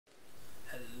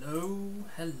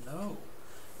Hello,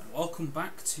 and welcome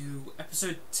back to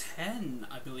episode 10,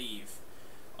 I believe,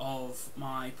 of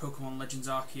my Pokemon Legends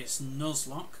Arceus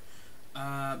Nuzlocke.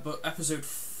 But episode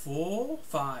 4?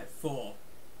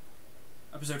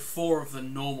 Episode 4 of the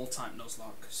normal type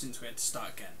Nuzlocke, since we had to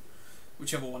start again.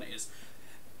 Whichever one it is.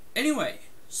 Anyway,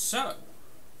 so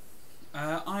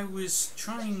I was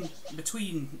trying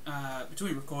between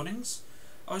recordings.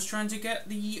 I was trying to get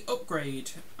the upgrade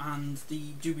and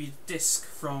the dubious disc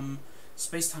from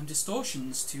Space-Time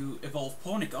Distortions to evolve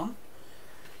Porygon,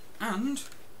 and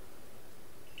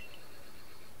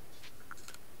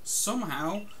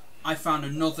somehow I found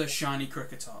another shiny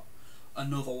Cricketot.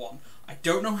 Another one. I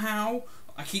don't know how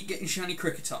I keep getting shiny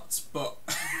Cricketots, but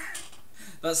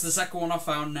that's the second one I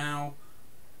found now.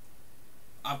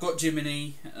 I've got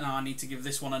Jiminy, and I need to give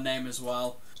this one a name as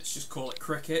well. Let's just call it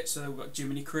Cricket, so we've got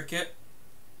Jiminy Cricket.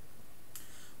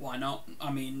 Why not?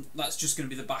 I mean, that's just going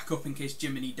to be the backup in case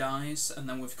Jiminy dies, and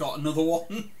then we've got another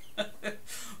one.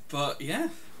 But yeah,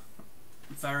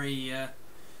 very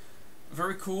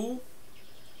cool,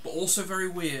 but also very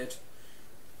weird.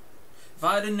 If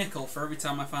I had a nickel for every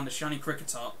time I found a shiny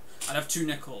Cricketot, I'd have 2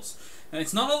 nickels. And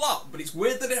it's not a lot, but it's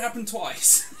weird that it happened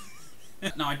twice.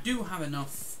 Now, I do have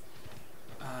enough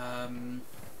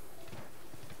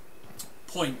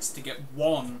points to get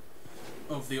one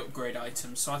of the upgrade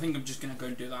items, so I think I'm just going to go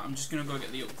and do that. I'm just going to go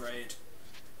get the upgrade,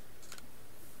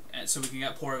 so we can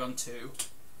get Porygon 2,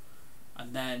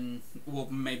 and then we'll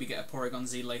maybe get a Porygon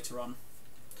Z later on.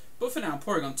 But for now,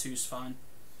 Porygon 2 is fine.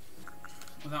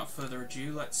 Without further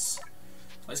ado, let's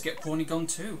get Porygon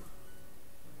 2.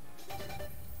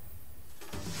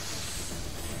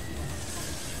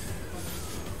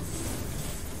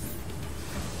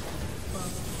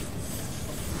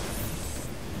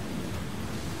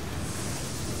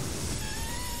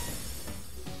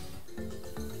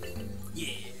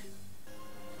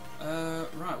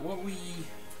 Right, what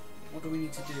do we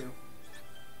need to do?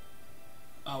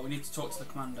 Oh, we need to talk to the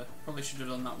commander. Probably should have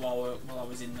done that while I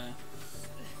was in there.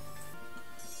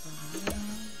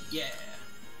 Yeah,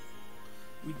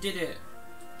 we did it.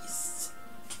 Yes.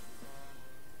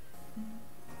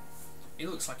 He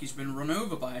looks like he's been run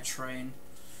over by a train.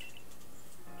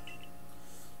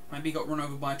 Maybe he got run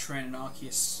over by a train and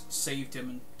Arceus saved him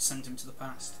and sent him to the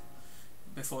past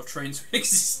before trains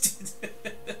existed.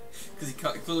 Because he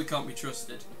clearly can't be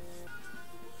trusted.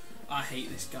 I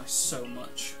hate this guy so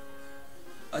much.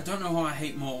 I don't know how I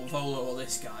hate more, Volo or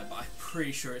this guy, but I'm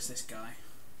pretty sure it's this guy.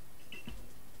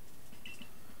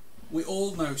 We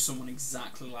all know someone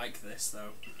exactly like this,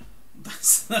 though.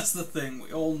 That's the thing.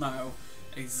 We all know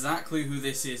exactly who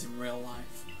this is in real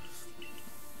life.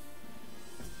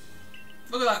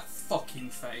 Look at that fucking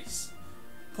face.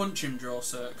 Punch him,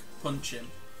 Drawsurc. Punch him.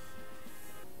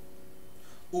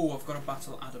 Oh, I've got to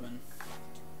battle Adamant.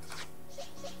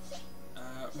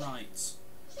 Right.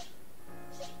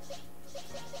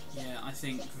 Yeah, I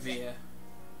think Veer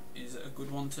is a good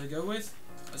one to go with.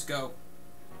 Let's go.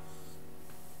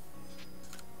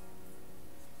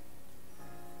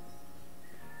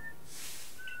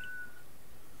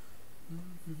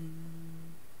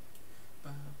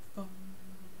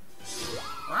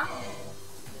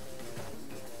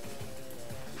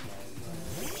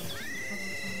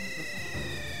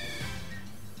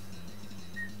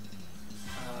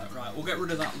 Right, we'll get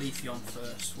rid of that Leafeon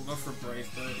first. We'll go for a Brave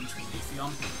Bird into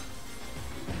Leafeon.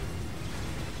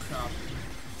 Crap.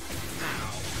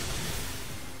 Ow.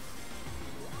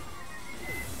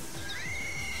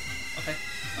 Okay,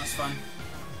 that's fine.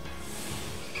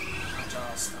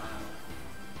 Agile style.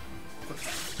 Quick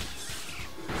attack.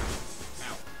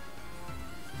 Ow.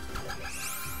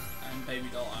 And baby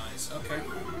doll eyes. Okay.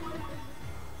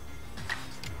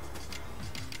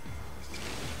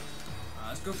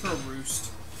 Let's go for a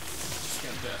Roost. Get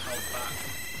a bit of health back.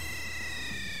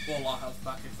 Or a lot of health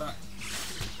back, in fact.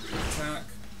 Attack.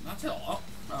 That's a lot.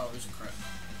 Oh, it was a crit.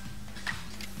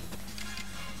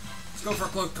 Let's go for a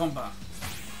close combat.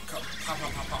 Pow, pow, pow,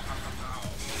 pow, pow, pow, pow.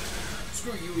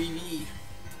 Screw you, Eevee.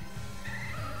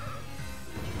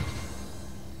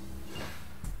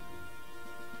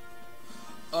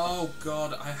 Oh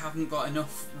god, I haven't got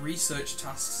enough research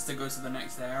tasks to go to the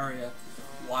next area.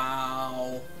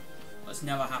 Wow. That's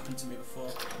never happened to me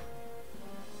before.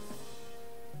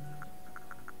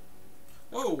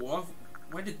 Whoa,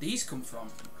 where did these come from?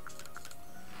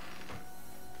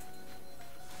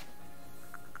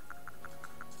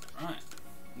 Right,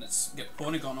 let's get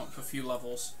Porygon up a few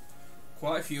levels.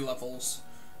 Quite a few levels.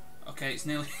 Okay, it's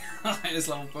nearly highest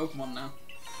level Pokemon now.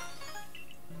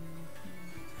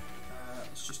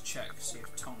 Let's just check, see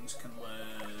if Tongs can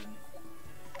learn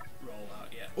Roll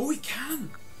Out yet. Oh, we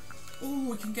can! Oh,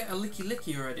 we can get a Licky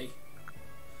Licky already.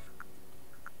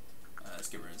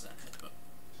 get rid of Zen Headbutt.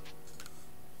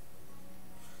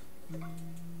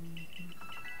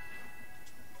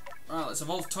 Right, let's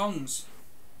evolve Tongs.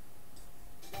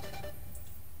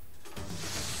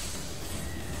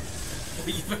 Are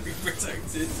you very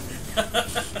protected?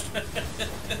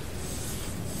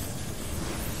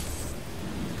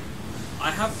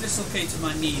 I have dislocated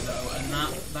my knee though, and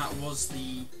that was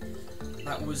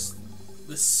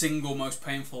the single most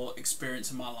painful experience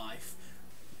of my life.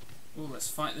 Ooh, let's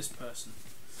fight this person.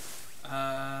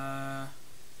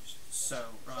 So,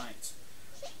 right.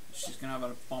 She's gonna have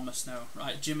a bomb of snow.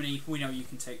 Right, Jiminy, we know you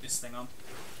can take this thing on.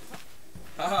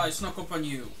 Haha, I snuck up on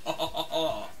you.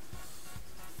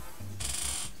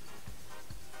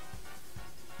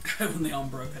 When the arm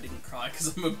broke, I didn't cry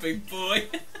because I'm a big boy.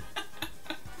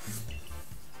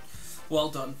 Well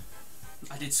done.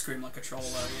 I did scream like a troll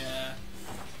though, yeah.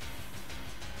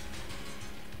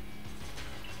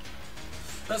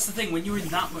 That's the thing, when you're in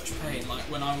that much pain, like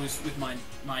when I was with my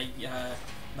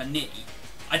knee,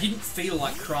 I didn't feel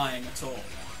like crying at all.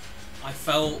 I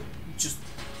felt just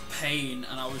pain,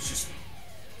 and I was just...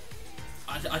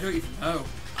 I don't even know.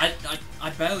 I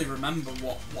barely remember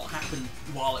what happened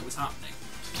while it was happening.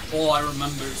 All I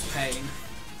remember is pain.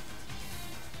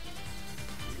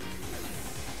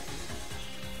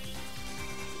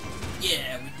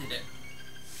 Yeah, we did it.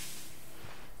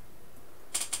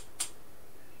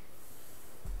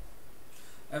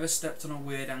 Ever stepped on a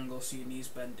weird angle so your knees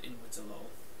bend inwards a little?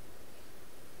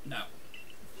 No.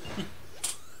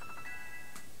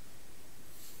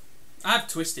 I've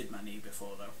twisted my knee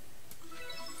before though.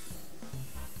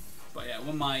 But yeah,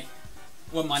 when my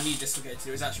knee dislocated,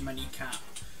 it was actually my kneecap,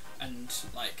 and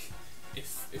like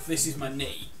if this is my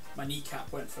knee, my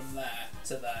kneecap went from there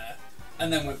to there,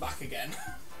 and then went back again,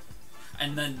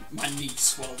 and then my knee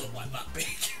swelled up like that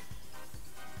big.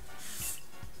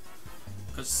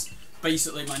 Because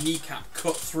basically my kneecap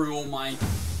cut through all my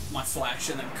flesh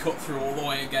and then cut through all the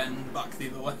way again back the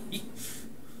other way.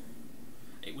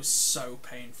 It was so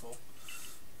painful.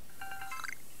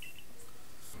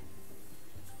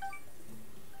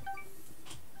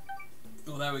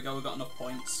 Oh, there we go, we got enough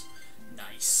points.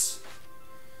 Nice.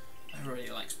 Everybody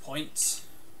likes points.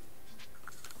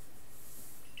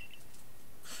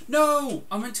 No!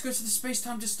 I meant to go to the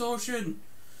space-time distortion!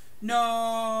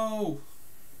 No!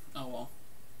 Oh well.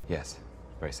 Yes,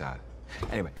 very sad.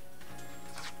 Anyway.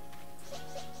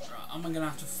 Right, I'm gonna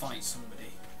have to fight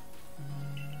somebody.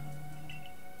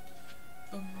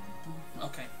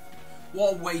 Okay.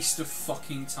 What a waste of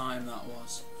fucking time that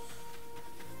was.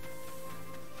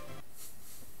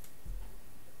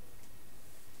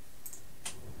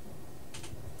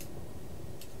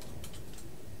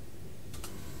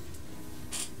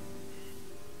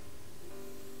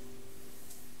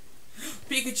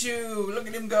 Pikachu! Look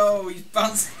at him go! He's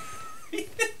bouncing!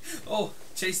 Oh,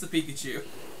 chase the Pikachu.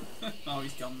 Oh,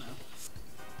 he's gone now.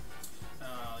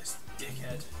 Oh, this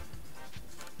dickhead.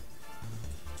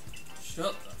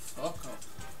 Shut the fuck up.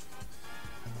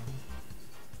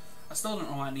 I still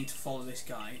don't know why I need to follow this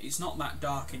guy. It's not that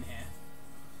dark in here.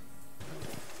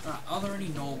 Right, are there any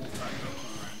normal type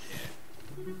Pokemon around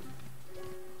here?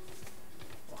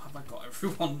 Or have I got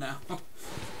everyone now?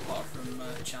 Apart from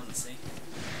Chansey.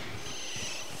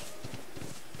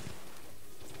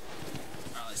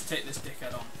 Right, let's take this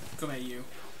dickhead on. Come here, you.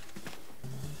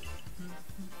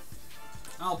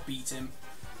 I'll beat him.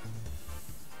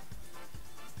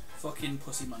 Fucking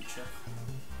pussy muncher.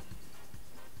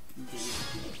 Indeed.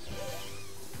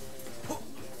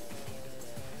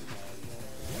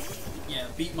 Yeah,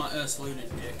 beat my Ursaluna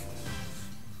dick.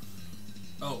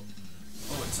 Oh.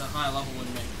 Oh, it's a higher level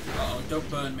than me. Uh-oh, don't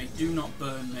burn me. Do not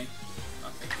burn me.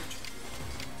 Okay, good.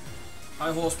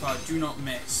 High horsepower, do not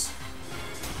miss.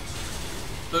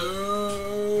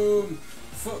 Boom!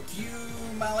 Fuck you,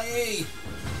 Mally!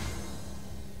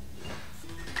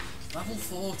 Level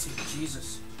 40,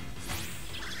 Jesus.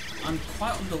 I'm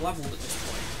quite under-leveled at this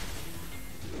point.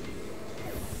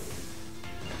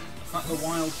 In fact, the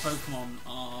wild Pokemon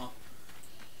are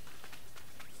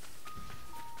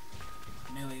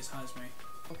nearly as high as me.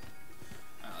 Oh.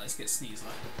 Let's get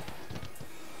Sneasler.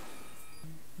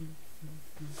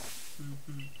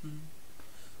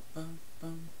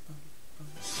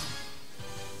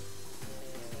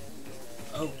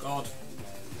 Oh god.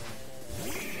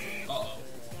 Uh-oh.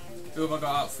 Who have I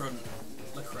got out front?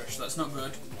 Licorice, that's not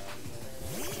good.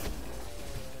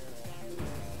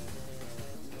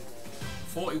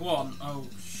 41? Oh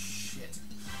shit.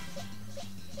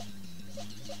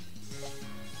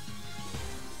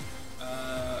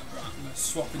 Right, I'm gonna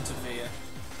swap into Via.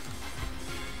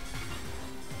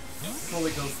 I'll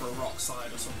probably go for a rock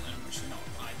slide or something, which is not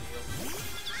ideal.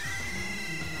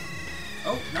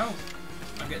 Oh, no.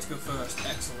 I get to go first.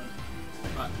 Excellent.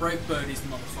 Right, break Birdie's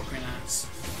motherfucking ass.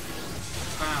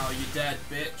 Pow, you're dead,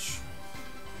 bitch.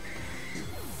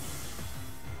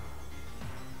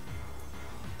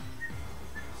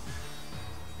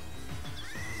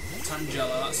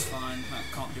 Tangela, that's fine. That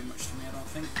can't do much to me, I don't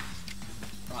think.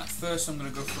 Right, first I'm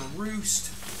going to go for a roost.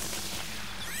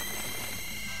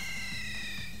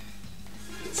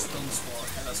 Stun Spore.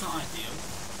 Okay, that's not ideal.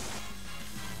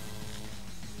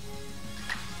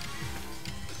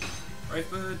 Brave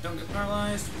Bird, don't get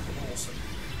paralysed. Awesome.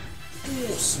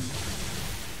 Awesome.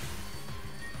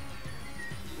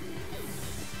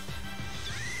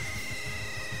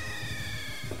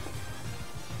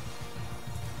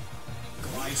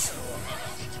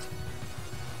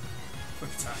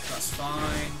 Quick attack, that's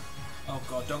fine. Oh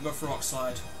god, don't go for Rock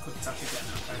Slide. Quick attack again,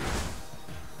 okay.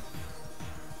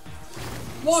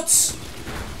 What?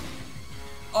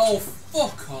 Oh,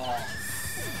 fuck off.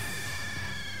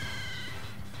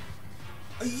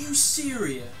 Are you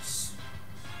serious?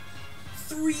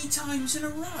 3 times in a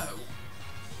row?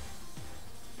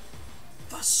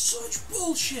 That's such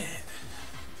bullshit.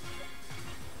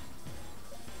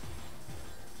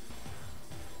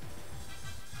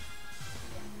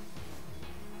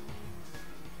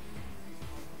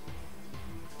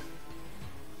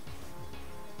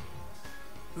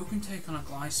 Who can take on a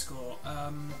Gliscor?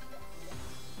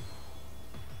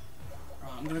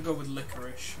 Right, I'm gonna go with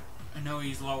Licorice. I know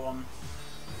he's low on...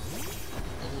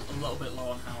 a little bit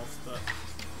low on health, but...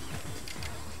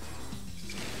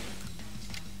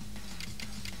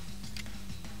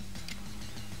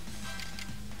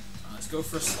 Right, let's go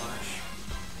for a Slash.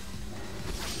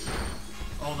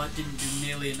 Oh, that didn't do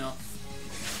nearly enough.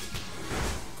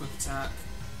 Quick attack.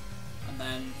 And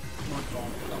then Mud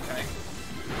Bomb. Okay.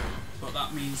 But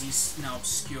that means he's now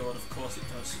obscured, of course it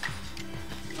does.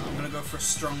 I'm gonna go for a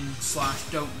strong Slash,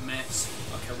 don't miss.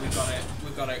 Okay, we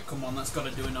got it, come on, that's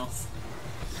gotta do enough.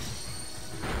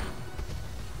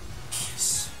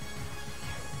 Yes.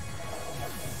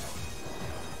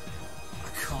 I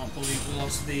can't believe we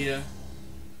lost the...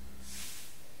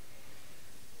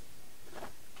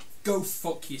 Go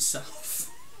fuck yourself.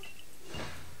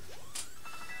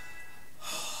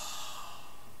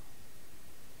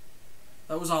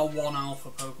 That was our 1 alpha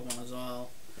Pokemon as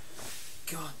well.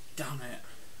 God damn it.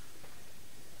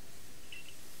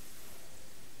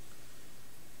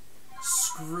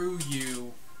 Screw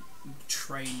you,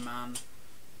 train man.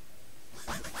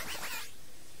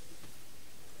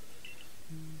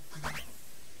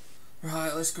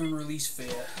 Right, let's go and release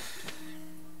Veer.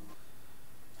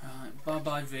 Right, bye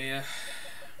bye Veer.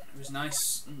 It was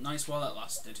nice while it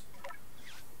lasted.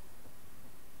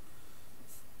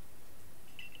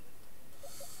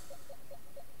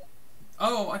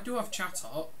 Oh, I do have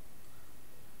Chatot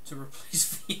to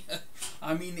replace Veer.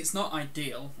 I mean, it's not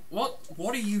ideal. What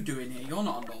are you doing here? You're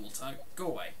not a normal type. Go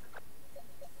away.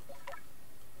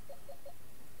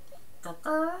 Yeah,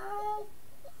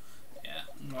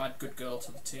 I'm gonna add good girl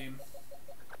to the team.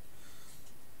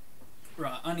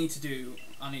 Right, I need to do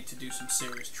some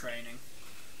serious training.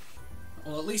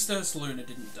 Well, at least Ursaluna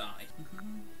didn't die.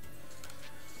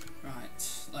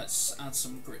 Right, let's add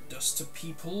some Grit Dust to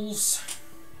peoples.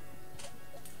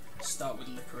 Start with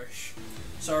Licorice.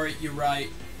 Sorry, you're right.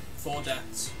 4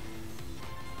 deaths.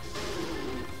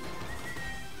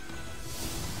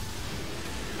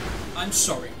 I'm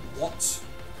sorry, what?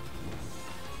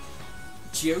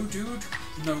 Geodude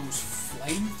knows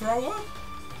Flamethrower?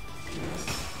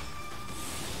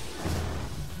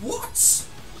 What?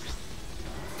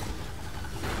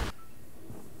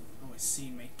 Oh, it's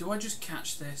seen me. Do I just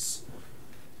catch this?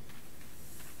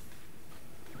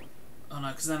 Oh no,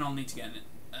 because then I'll need to get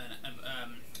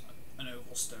an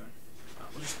Oval Stone. Right,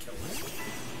 we'll just kill it.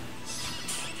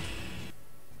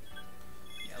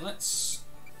 Yeah, let's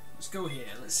go here.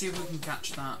 Let's see if we can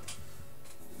catch that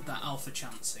Alpha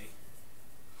Chansey.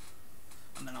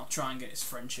 And then I'll try and get his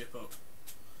friendship up.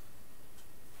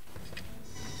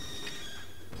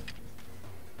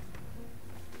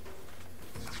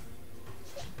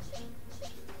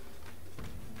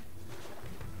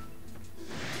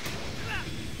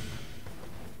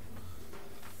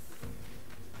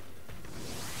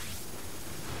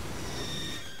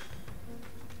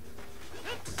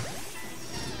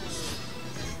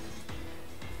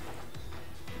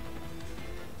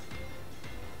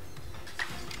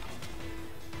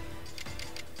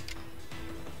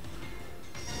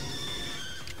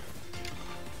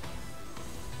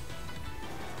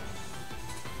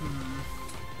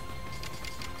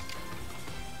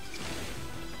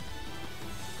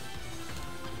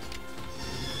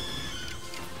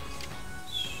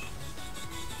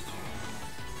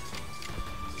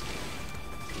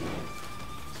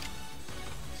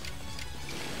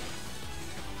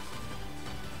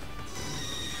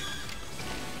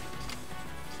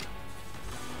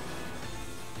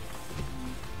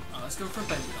 let's go for a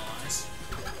baby eyes.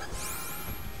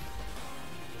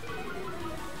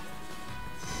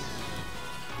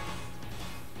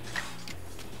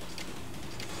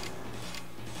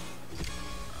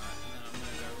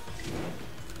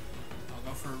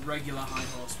 Regular high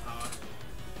horsepower.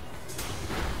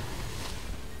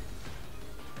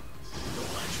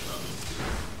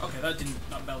 Okay,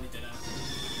 that barely did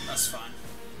anything. That's fine.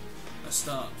 Let's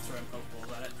start throwing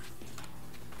Pokeballs at it.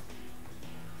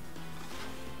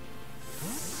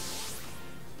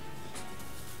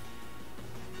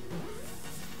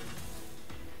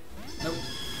 Nope.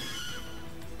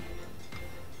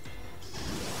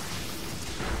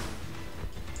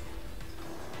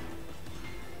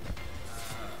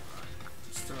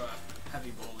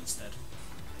 Heavy ball instead.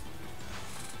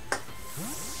 Come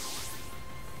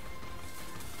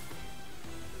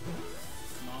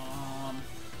on.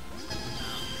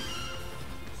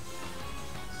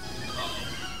 Uh-oh.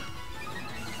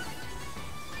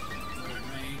 We're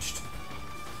enraged.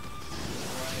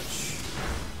 Wedge.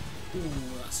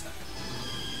 Ooh, that's heavy.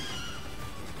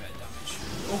 Bit of damage.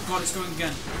 Oh god, it's going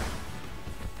again.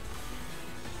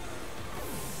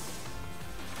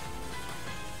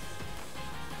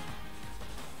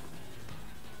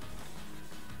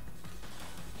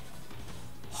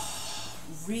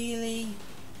 Really?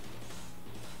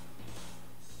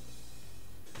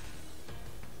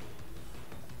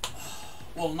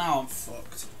 Well, now I'm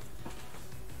fucked.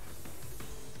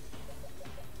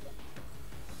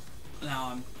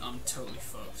 Now I'm totally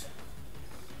fucked.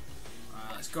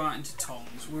 Let's go out into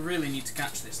Tongs. We really need to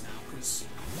catch this now, because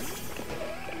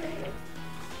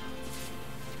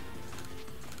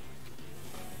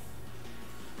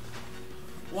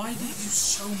why did he do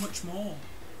so much more?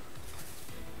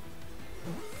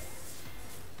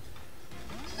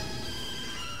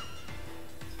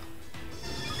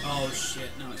 Oh shit,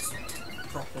 now it's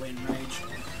properly enraged.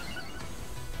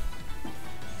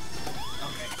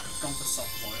 Okay, gone for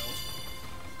soft boiled.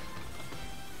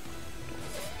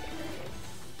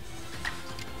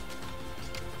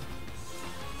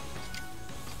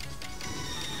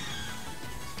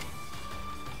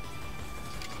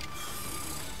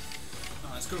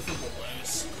 Let's go for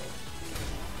Wallace.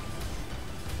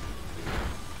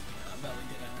 That barely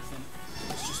did anything.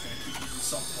 It's just going to keep using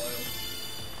soft boiled.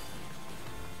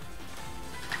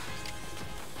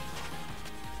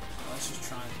 Let's just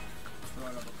try and throw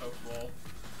another Pokeball.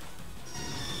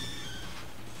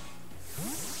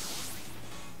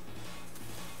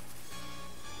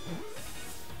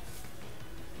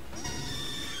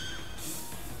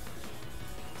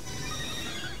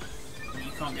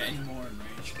 You can't get any more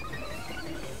enraged.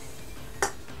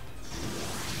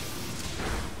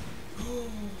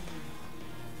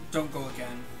 Don't go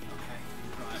again. Okay.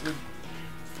 Right.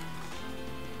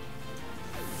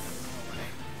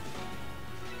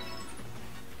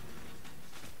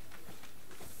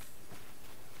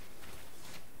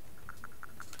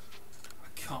 I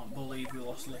can't believe we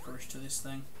lost Licorice to this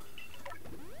thing.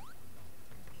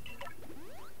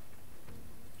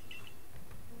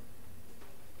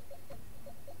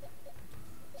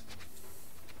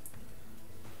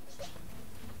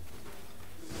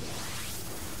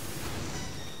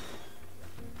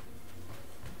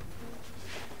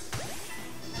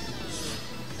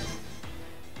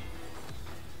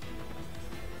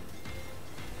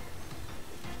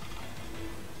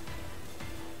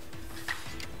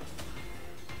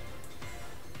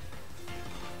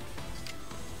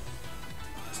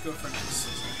 Go for an X.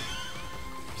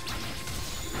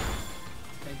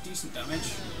 Okay, decent damage.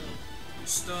 You're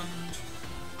stunned.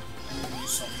 And you're going to use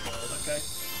soft boiled, okay?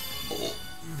 Oh.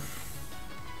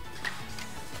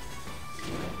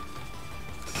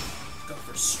 Go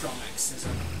for a strong X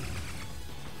scissor.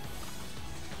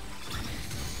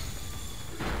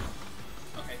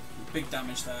 Okay, big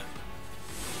damage there.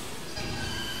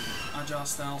 Agile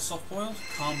style soft boiled.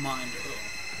 Calm mind. Ugh.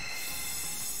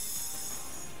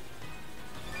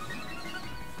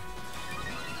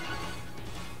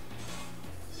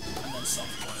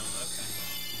 Soft boiled, okay.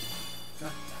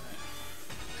 God damn it.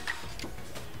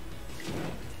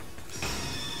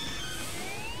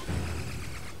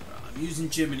 Right, I'm using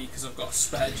Jiminy because I've got a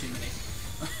spare Jiminy.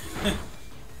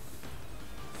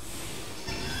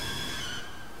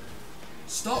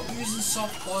 Stop using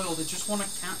soft boiled, they just want to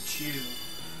catch you.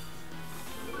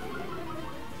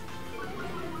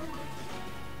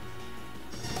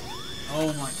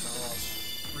 Oh my god.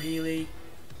 Really?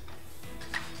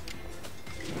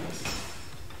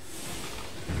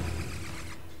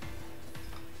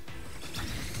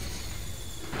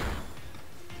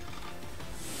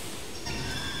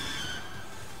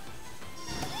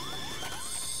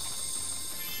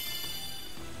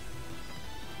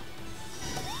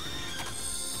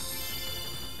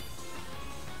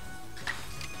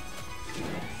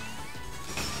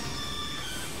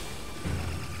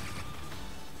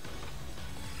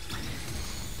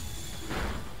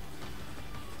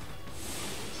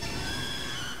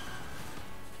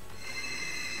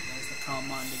 Calm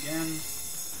Mind again.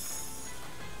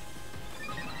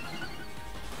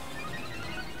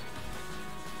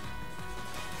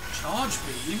 Charge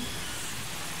Beam?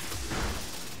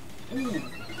 Ooh.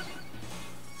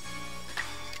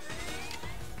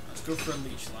 Let's go for a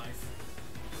Leech Life.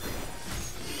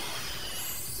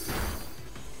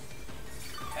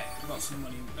 Okay, we got some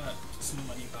money back.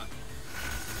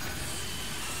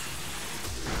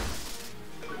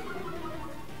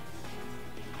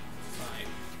 Right.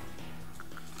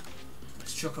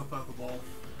 Let's chuck a Pokeball.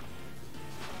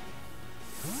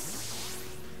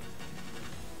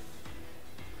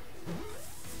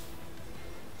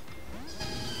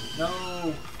 No!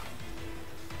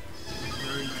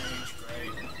 Ruin Rage,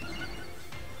 great.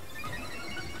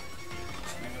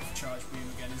 It's gonna go for Charge Beam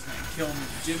again, isn't it? Kill me,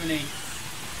 Jiminy!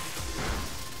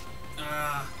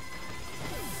 Ah!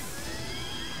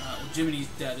 Well, Jiminy's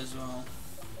dead as well.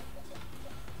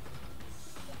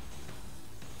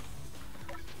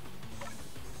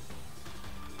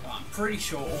 Well, I'm pretty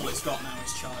sure all it's got now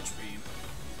is Charge Beam.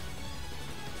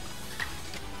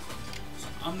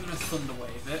 I'm going to Thunder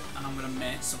Wave it, and I'm going to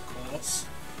miss, of course.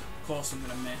 Of course I'm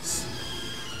going to miss.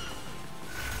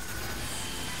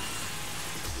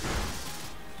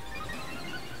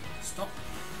 Stop.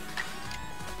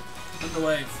 Thunder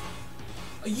Wave.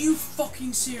 Are you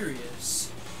fucking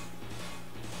serious?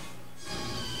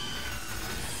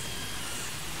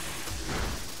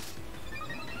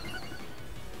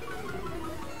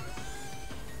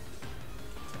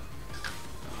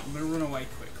 I'm going to run away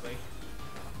quickly.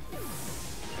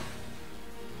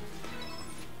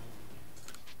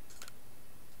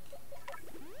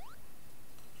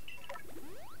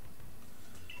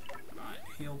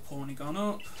 Heal Pawny gone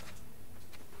up.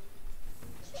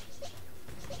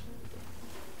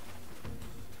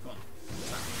 Go on,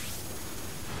 attack.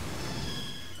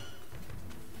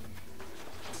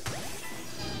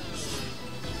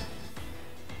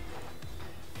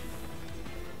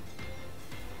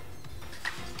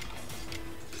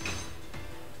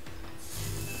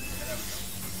 There we go.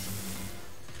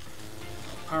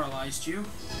 Paralysed you.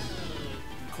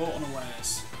 Caught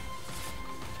unawares.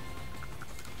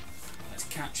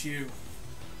 Catch you.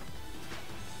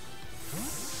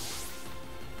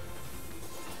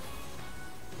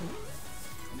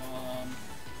 Come on.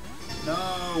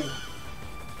 No!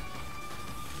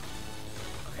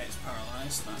 Okay, it's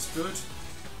paralysed. That's good.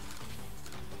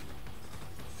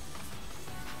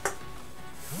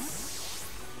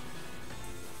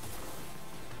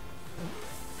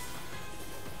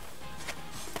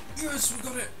 Yes, we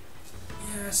got it!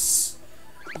 Yes!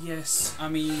 Yes, I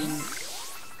mean...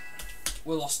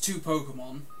 we lost 2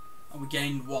 Pokemon and we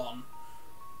gained 1,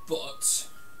 but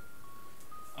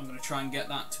I'm going to try and get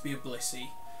that to be a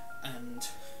Blissey, and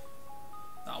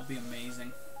that'll be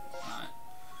amazing. Right.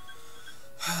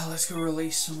 Let's go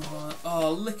release some of our...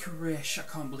 oh, Licorice! I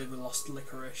can't believe we lost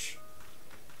Licorice.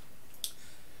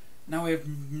 Now we have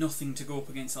nothing to go up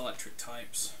against electric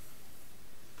types.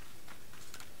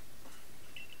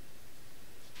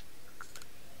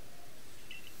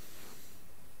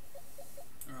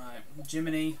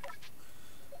 Jiminy,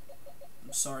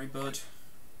 I'm sorry, bud.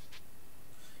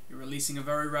 You're releasing a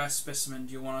very rare specimen.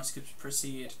 Do you want us to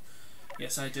proceed?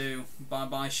 Yes, I do. Bye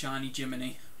bye, shiny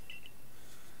Jiminy.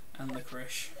 And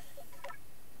Licorice.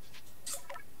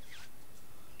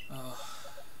 Oh.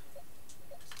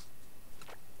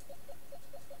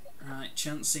 Right,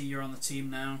 Chansey, you're on the team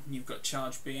now. You've got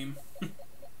Charge Beam.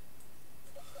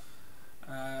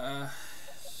 I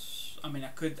mean, I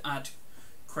could add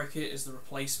Cricket as the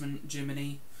replacement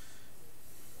Jiminy,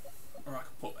 or I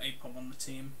could put Apom on the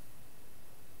team.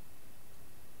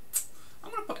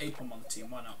 I'm going to put Apom on the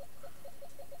team, why not?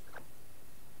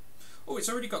 Oh, it's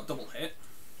already got double hit.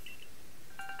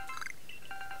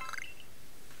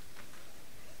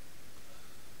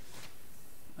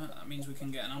 That means we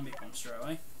can get an Ambipom straight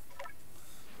away.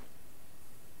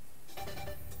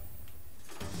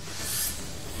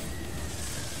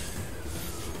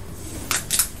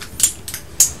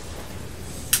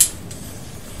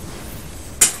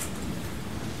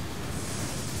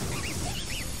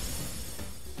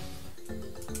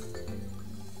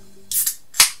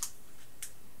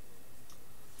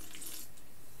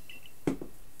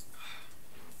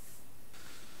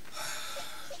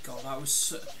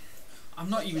 I'm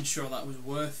not even sure that was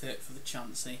worth it for the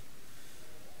Chansey.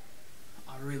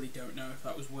 I really don't know if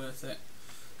that was worth it.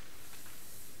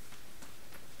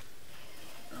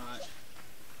 Right.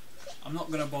 I'm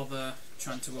not going to bother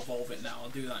trying to evolve it now. I'll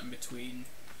do that in between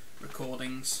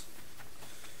recordings.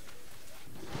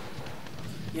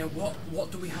 Yeah,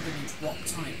 what do we have against rock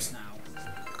types now?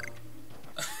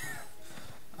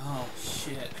 Oh,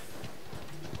 shit.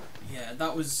 Yeah,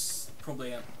 that was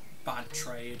probably a bad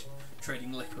trade,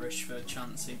 trading Licorice for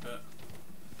Chansey, but...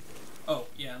 Oh,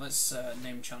 yeah, let's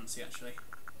name Chansey, actually.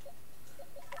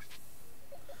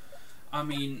 I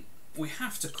mean, we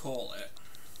have to call it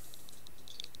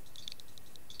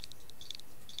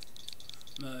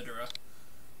Murderer,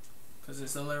 because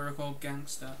it's a lyrical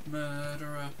gangster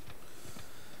murderer,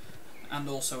 and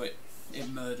also it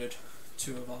murdered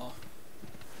two of our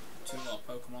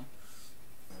Pokemon.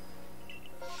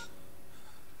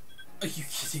 Are you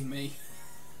kidding me?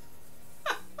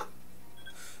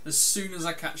 As soon as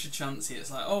I catch a Chansey, it's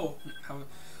like, oh,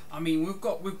 I mean, we've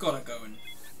got to go and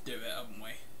do it, haven't we?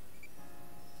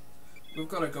 We've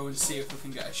got to go and see if we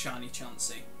can get a shiny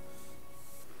Chansey.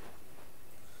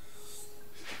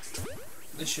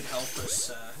 This should help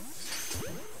us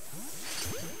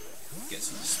get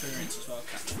some experience as well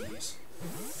catching these.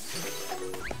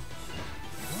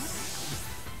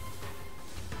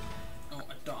 Oh,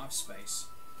 I don't have space.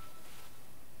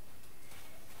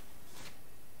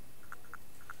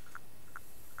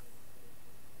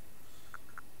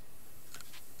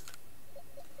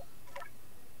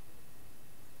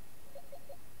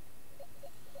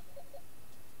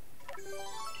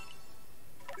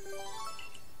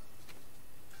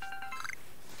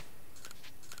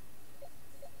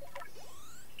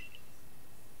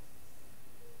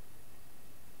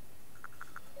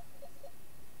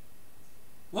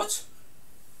 What?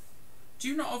 Do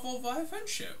you not evolve via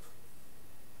friendship?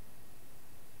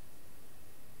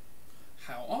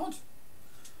 How odd.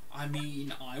 I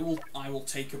mean, I will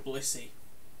take a Blissey.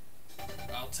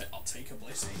 I'll take a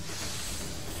Blissey.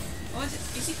 Well,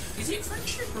 is it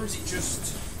friendship or is it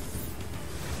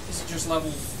just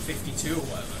level 52 or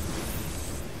whatever?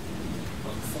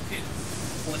 But fuck it,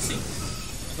 Blissey.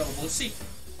 I've got a Blissey.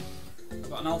 I've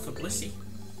got an Alpha Blissey.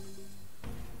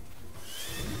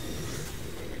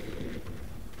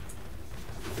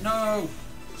 No!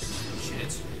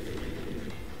 Shit.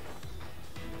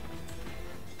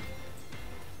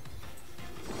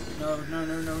 No, no,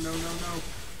 no, no, no, no, no.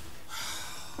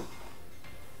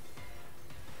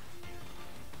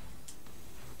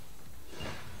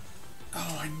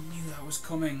 Oh, I knew that was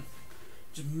coming.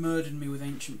 Just murdered me with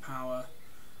ancient power.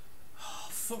 Oh,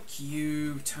 fuck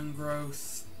you,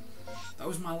 Tangrowth. That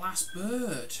was my last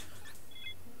bird.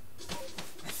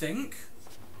 I think.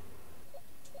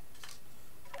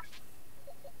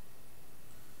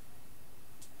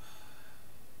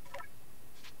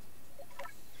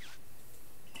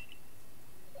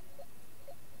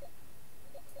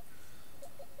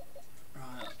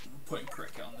 Putting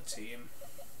Cricket on the team.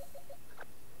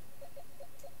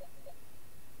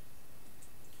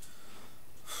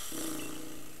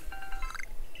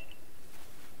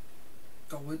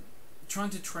 God, we're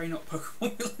trying to train up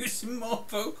Pokemon, we're losing more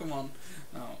Pokemon.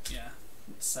 Oh, yeah.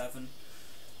 7.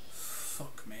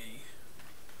 Fuck me.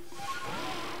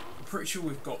 I'm pretty sure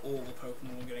we've got all the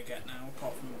Pokemon we're going to get now,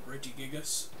 apart from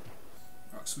Regigigas.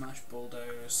 Rock Smash,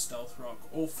 Bulldoze, Stealth Rock,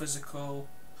 all physical.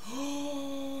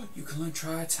 Oh, you can learn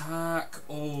Tri-Attack.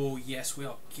 Oh yes, we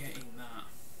are getting that.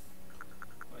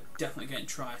 We're definitely getting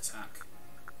Tri-Attack.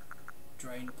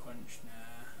 Drain Punch,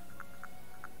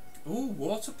 nah. Ooh,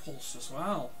 Water Pulse as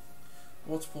well.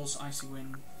 Water Pulse, Icy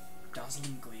Wind,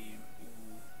 Dazzling Gleam.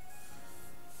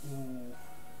 Ooh.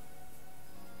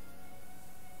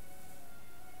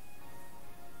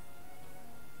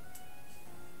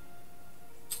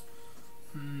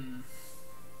 Ooh.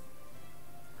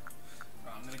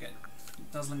 I'm gonna get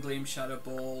Dazzling Gleam, Shadow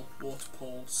Ball, Water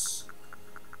Pulse,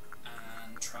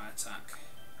 and Tri-Attack.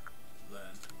 Learn.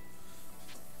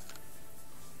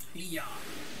 Yeah.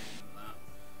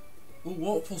 Oh,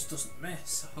 Water Pulse doesn't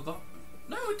miss. I forgot.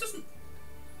 No, it doesn't.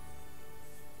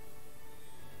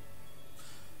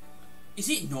 Is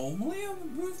it normally a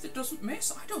move that doesn't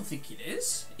miss? I don't think it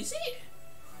is. Is it?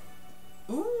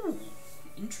 Ooh,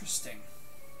 interesting.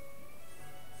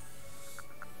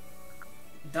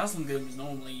 Dazzling Gleam is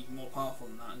normally more powerful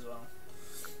than that as well.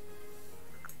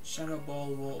 Shadow Ball,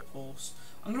 Water Pulse.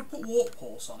 I'm going to put Water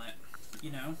Pulse on it,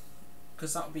 you know,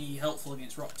 because that would be helpful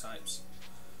against rock types.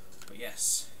 But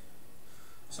yes.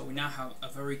 So we now have a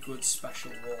very good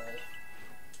special wall.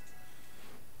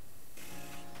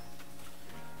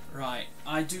 Right,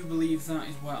 I do believe that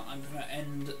is where I'm going to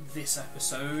end this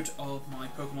episode of my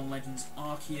Pokemon Legends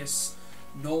Arceus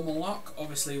normal lock.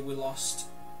 Obviously we lost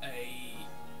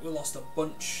a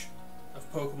bunch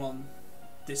of Pokemon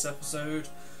this episode.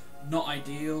 Not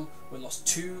ideal. We lost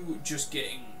 2 just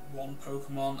getting 1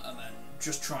 Pokemon and then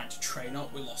just trying to train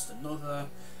up. We lost another.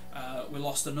 We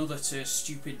lost another to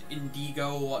stupid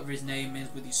Indigo, or whatever his name is,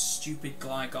 with his stupid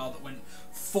Gligar that went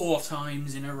 4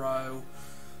 times in a row.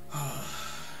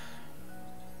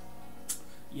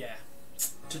 yeah,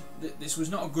 this was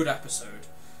not a good episode.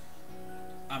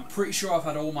 I'm pretty sure I've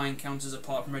had all my encounters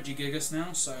apart from Regigigas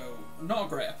now, so not a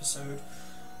great episode.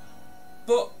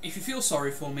 But if you feel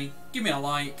sorry for me, give me a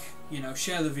like, you know,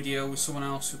 share the video with someone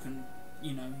else who can,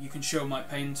 you know, you can show my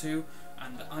pain to,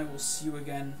 and I will see you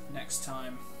again next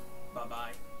time. Bye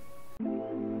bye.